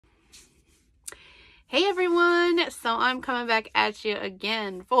Hey everyone, so I'm coming back at you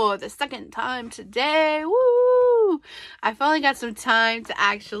again for the second time today. Woo! I finally got some time to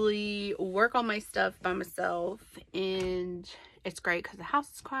actually work on my stuff by myself, and it's great because the house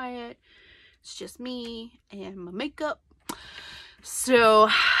is quiet. It's just me and my makeup. So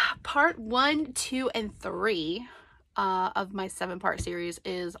part 1, 2, and 3 of my 7-part series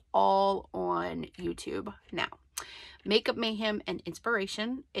is all on YouTube now. Makeup Mayhem and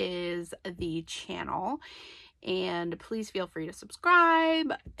Inspiration is the channel, and please feel free to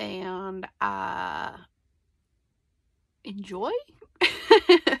subscribe and enjoy.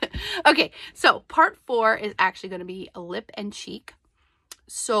 Okay, so part 4 is actually going to be lip and cheek.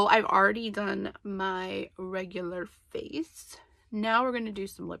 So I've already done my regular face. Now we're going to do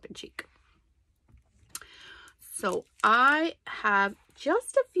some lip and cheek. So I have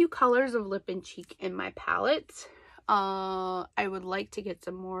just a few colors of lip and cheek in my palette. I would like to get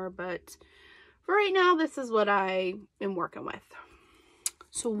some more, but for right now, this is what I am working with.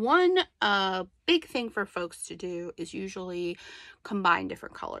 So one big thing for folks to do is usually combine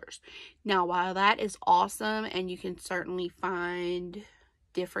different colors. Now, while that is awesome, and you can certainly find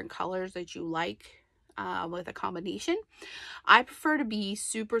different colors that you like with a combination, I prefer to be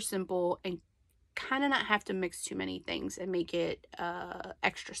super simple and kind of not have to mix too many things and make it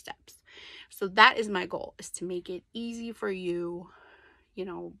extra steps. So that is my goal, is to make it easy for you, you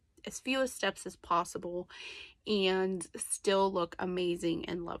know, as few steps as possible, and still look amazing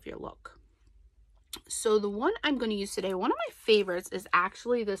and love your look. So the one I'm going to use today, one of my favorites, is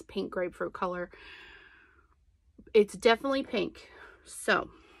actually this pink grapefruit color. It's definitely pink, so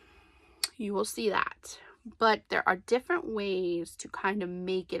you will see that. But there are different ways to kind of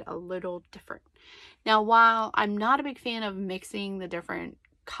make it a little different. Now, while I'm not a big fan of mixing the different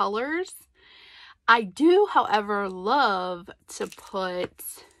colors, I do, however, love to put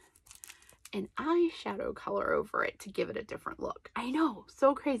an eyeshadow color over it to give it a different look. I know,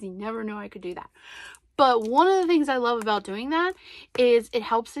 so crazy, never knew I could do that. But one of the things I love about doing that is it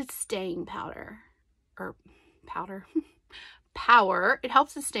helps its staying power. It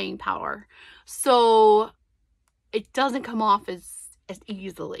helps its staying power, so it doesn't come off as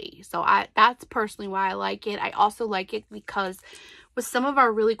easily. So that's personally why I like it. I also like it because with some of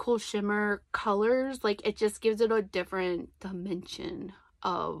our really cool shimmer colors, like, it just gives it a different dimension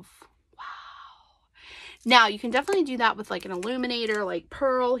of wow. Now, you can definitely do that with like an illuminator, like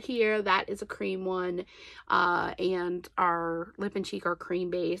Pearl here. That is a cream one. And our lip and cheek are cream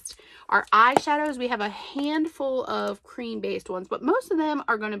based. Our eyeshadows, we have a handful of cream based ones, but most of them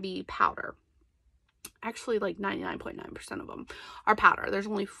are going to be powder. Actually, like 99.9% of them are powder. There's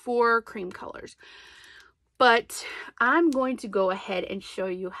only 4 cream colors. But I'm going to go ahead and show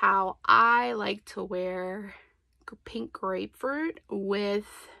you how I like to wear pink grapefruit with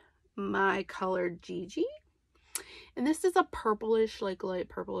my color Gigi. And this is a purplish, like light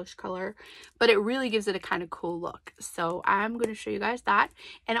purplish color, but it really gives it a kind of cool look. So I'm going to show you guys that.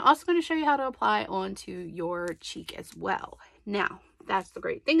 And I'm also going to show you how to apply onto your cheek as well. Now, that's the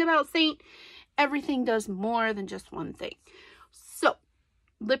great thing about Saint. Everything does more than just one thing. So,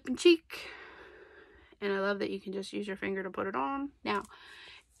 lip and cheek. And I love that you can just use your finger to put it on. Now,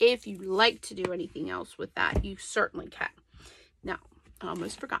 if you like to do anything else with that, you certainly can. Now, I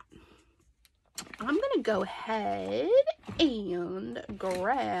almost forgot. I'm going to go ahead and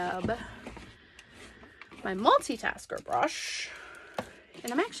grab my multitasker brush.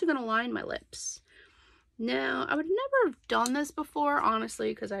 And I'm actually going to line my lips. Now, I would never have done this before, honestly,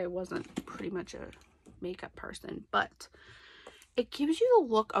 because I wasn't pretty much a makeup person, but it gives you the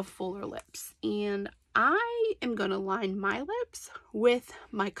look of fuller lips. And I am going to line my lips with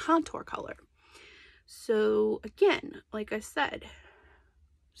my contour color. So, again, like I said,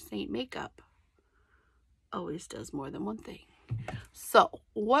 Saint Makeup always does more than one thing. So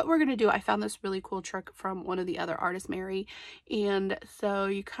what we're going to do, I found this really cool trick from one of the other artists, Mary. And so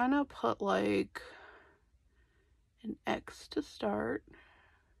you kind of put like an X to start.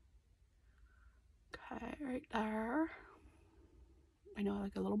 Okay, right there. I know,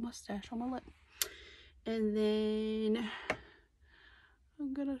 like a little mustache on my lip. And then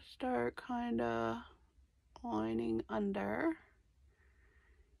I'm gonna start kind of lining under.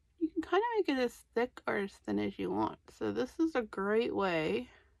 You can kind of make it as thick or as thin as you want. So this is a great way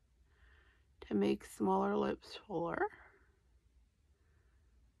to make smaller lips fuller.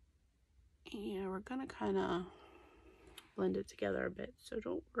 And we're gonna kind of blend it together a bit, so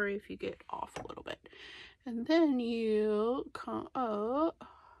don't worry if you get off a little bit. And then you come up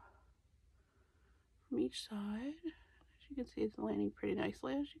from each side. As you can see, it's lining pretty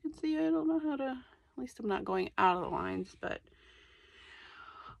nicely. As you can see, I don't know how to, at least I'm not going out of the lines, but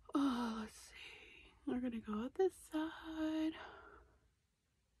let's see. We're gonna go at this side.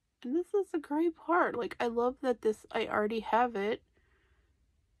 And this is the great part. Like, I love that this, I already have it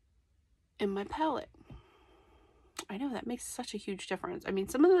in my palette. I know that makes such a huge difference. I mean,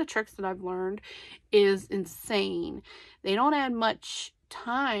 some of the tricks that I've learned is insane. They don't add much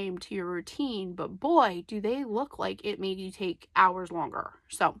time to your routine, but boy, do they look like it made you take hours longer.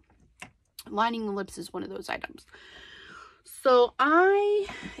 So, lining the lips is one of those items. So, I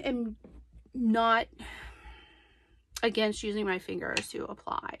am not against using my fingers to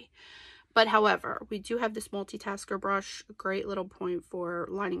apply. But however, we do have this multitasker brush, a great little point for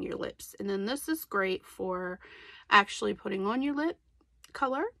lining your lips. And then this is great for actually putting on your lip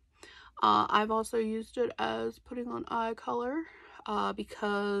color. I've also used it as putting on eye color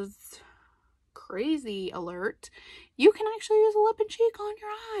because, crazy alert, you can actually use a lip and cheek on your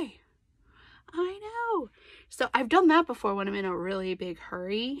eye. I know. So I've done that before when I'm in a really big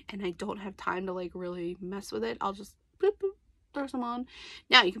hurry and I don't have time to like really mess with it. I'll just boop, boop, throw some on.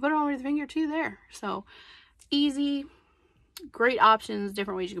 Now you can put it on with your finger too there. So easy, great options,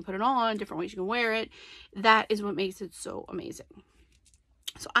 different ways you can put it on, different ways you can wear it. That is what makes it so amazing.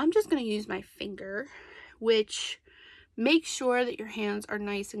 So I'm just going to use my finger, which make sure that your hands are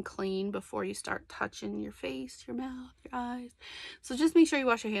nice and clean before you start touching your face, your mouth, your eyes. So just make sure you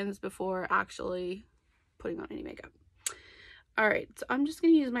wash your hands before actually putting on any makeup. All right, so I'm just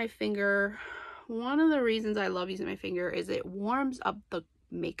going to use my finger. One of the reasons I love using my finger is it warms up the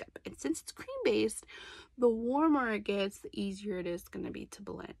makeup. And since it's cream-based, the warmer it gets, the easier it is going to be to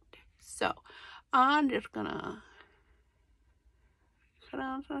blend. So I'm just going to cut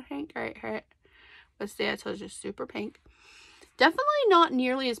down some pink right here. Let's see, I told you, super pink. Definitely not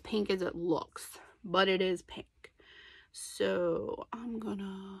nearly as pink as it looks, but it is pink. So I'm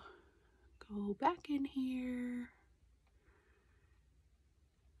gonna go back in here.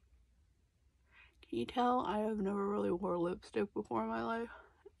 Can you tell I have never really wore lipstick before in my life?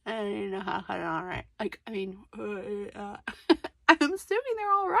 And I didn't know how to cut it on right. Like, I mean, I'm assuming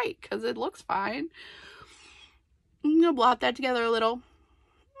they're all right because it looks fine. I'm gonna blot that together a little.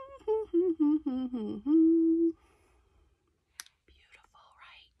 Beautiful,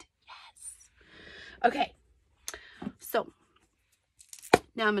 right? Yes. Okay. So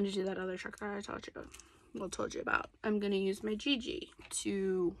now I'm going to do that other trick that I told you about. I'm going to use my Gigi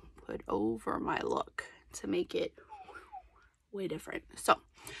to put over my look to make it way different. So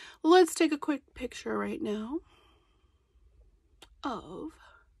let's take a quick picture right now of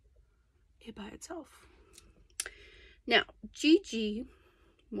it by itself. Now, Gigi,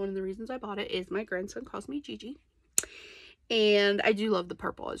 one of the reasons I bought it is my grandson calls me Gigi. And I do love the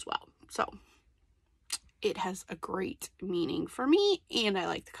purple as well. So it has a great meaning for me and I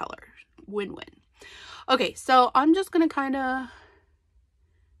like the color. Win-win. Okay, so I'm just going to kind of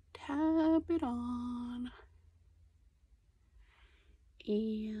tap it on.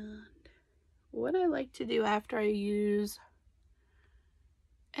 And what I like to do after I use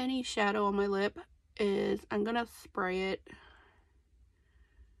any shadow on my lip is I'm going to spray it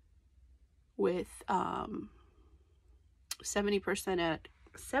with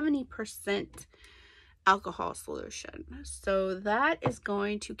 70% alcohol solution. So that is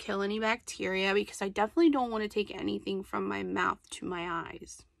going to kill any bacteria because I definitely don't want to take anything from my mouth to my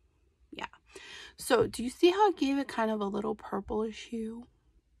eyes. Yeah. So do you see how I gave it kind of a little purplish hue?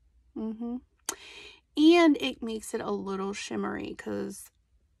 And it makes it a little shimmery because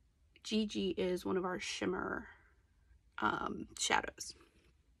Gigi is one of our shimmer shadows.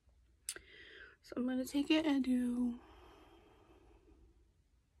 So I'm going to take it and do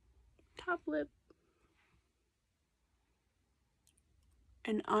top lip.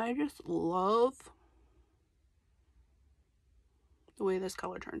 And I just love the way this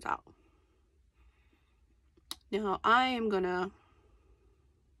color turns out. Now I am going to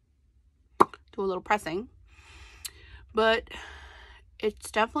do a little pressing, but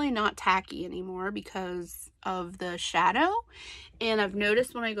it's definitely not tacky anymore because of the shadow. And I've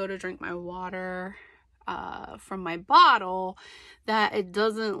noticed when I go to drink my water from my bottle that it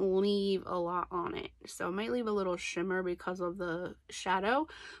doesn't leave a lot on it. So it might leave a little shimmer because of the shadow,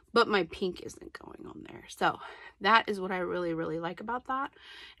 but my pink isn't going on there. So that is what I really, really like about that,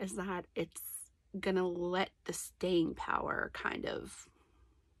 is that it's gonna let the staying power kind of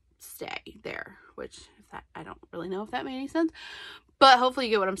stay there, which I don't really know if that made any sense, but hopefully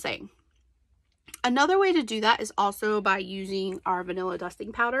you get what I'm saying. Another way to do that is also by using our vanilla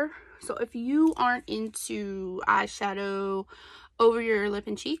dusting powder. So if you aren't into eyeshadow over your lip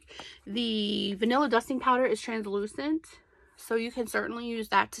and cheek, the vanilla dusting powder is translucent, so you can certainly use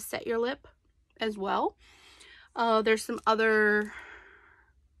that to set your lip as well. There's some other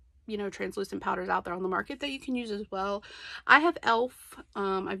you know, translucent powders out there on the market that you can use as well. I have e.l.f.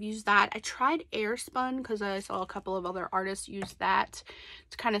 I've used that. I tried Airspun because I saw a couple of other artists use that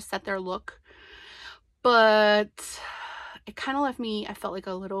to kind of set their look. But it kind of left me, I felt like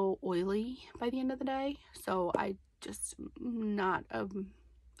a little oily by the end of the day. So I just not a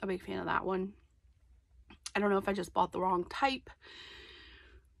big fan of that one. I don't know if I just bought the wrong type,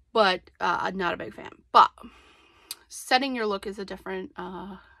 but not a big fan. But setting your look is a different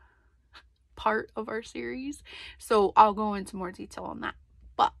part of our series, so I'll go into more detail on that.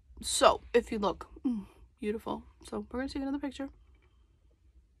 But so if you look beautiful, so we're gonna take another picture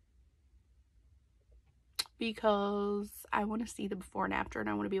because I want to see the before and after, and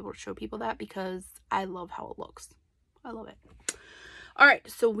I want to be able to show people that because I love how it looks. I love it. All right,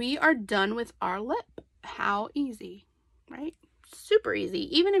 so we are done with our lip. How easy, right? Super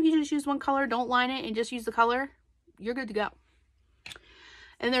easy. Even if you just use one color, don't line it and just use the color, you're good to go.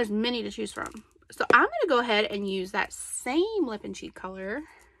 And there's many to choose from. So I'm going to go ahead and use that same lip and cheek color,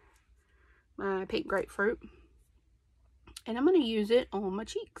 my pink grapefruit, and I'm going to use it on my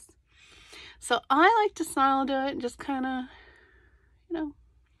cheeks. So I like to style do it and just kind of, you know.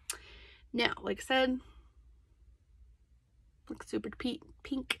 Now, like I said, looks super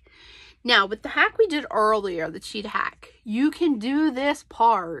pink. Now, with the hack we did earlier, the cheat hack, you can do this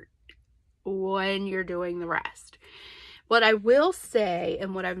part when you're doing the rest. What I will say,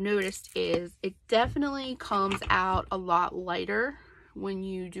 and what I've noticed, is it definitely comes out a lot lighter when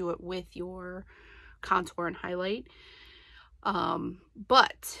you do it with your contour and highlight.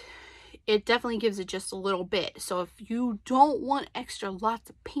 But it definitely gives it just a little bit. So if you don't want extra lots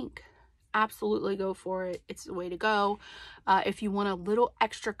of pink, absolutely go for it. It's the way to go. If you want a little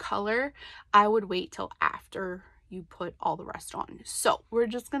extra color, I would wait till after you put all the rest on. So we're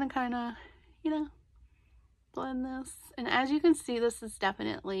just gonna kind of, you know, blend this. And as you can see, this is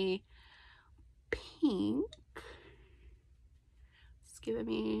definitely pink. It's giving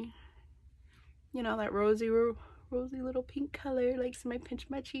me, you know, that rosy little pink color, like somebody pinch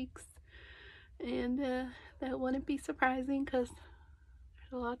my cheeks. And that wouldn't be surprising because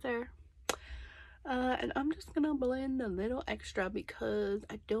there's a lot there. And I'm just gonna blend a little extra because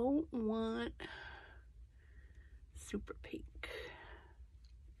I don't want super pink.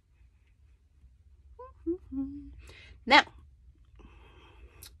 Now,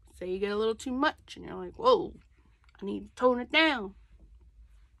 say you get a little too much and you're like, whoa, I need to tone it down.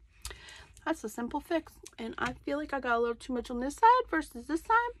 That's a simple fix. And I feel like I got a little too much on this side versus this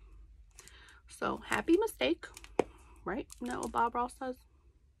side. So, happy mistake, right? Isn't that what Bob Ross says?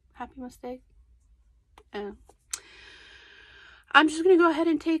 Happy mistake. And I'm just going to go ahead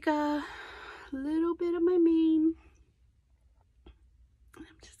and take a little bit of my mane. I'm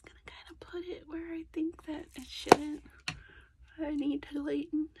just going to kind of put it where I think that it shouldn't. I need to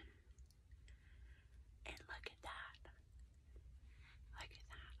lighten. And look at that. Look at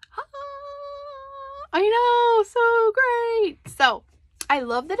that. Ah, I know, so great. So, I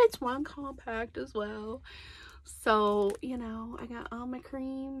love that it's one compact as well. So, you know, I got all my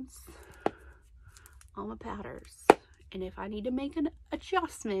creams, all my powders. And if I need to make an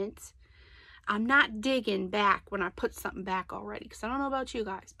adjustment, I'm not digging back when I put something back already. Because I don't know about you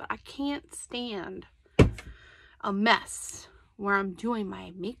guys, but I can't stand a mess where I'm doing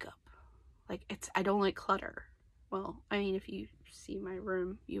my makeup. Like, I don't like clutter. Well, I mean, if you see my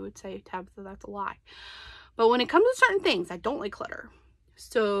room, you would say, Tabitha, that's a lie. But when it comes to certain things, I don't like clutter.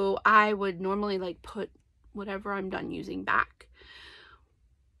 So I would normally like put whatever I'm done using back.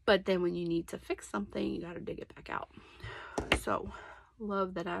 But then when you need to fix something, you got to dig it back out. So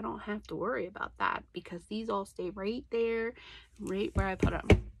love that I don't have to worry about that because these all stay right there, right where I put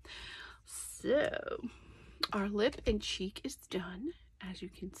them. So our lip and cheek is done, as you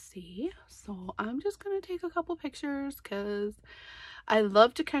can see. So I'm just going to take a couple pictures because I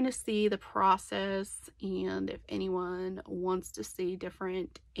love to kind of see the process, and if anyone wants to see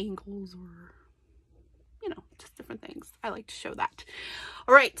different angles or, you know, just different things, I like to show that.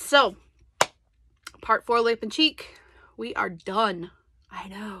 All right, so part 4, lip and cheek, we are done. I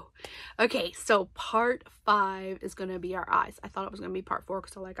know. Okay, so part 5 is going to be our eyes. I thought it was going to be part 4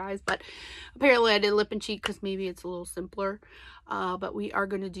 because I like eyes, but apparently I did lip and cheek because maybe it's a little simpler. But we are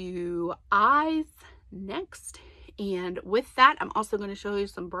going to do eyes next. And with that, I'm also going to show you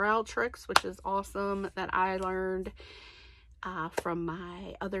some brow tricks, which is awesome, that I learned from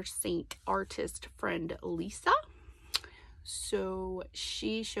my other Saint artist friend, Lisa. So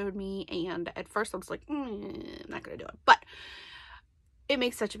she showed me, and at first I was like, I'm not going to do it. But it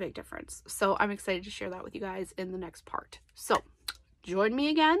makes such a big difference. So I'm excited to share that with you guys in the next part. So join me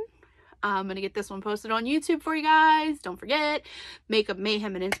again I'm going to get this one posted on YouTube for you guys. Don't forget, Makeup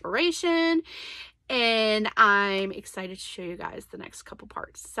Mayhem and Inspiration. And I'm excited to show you guys the next couple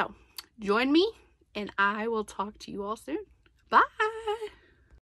parts. So join me, and I will talk to you all soon. Bye.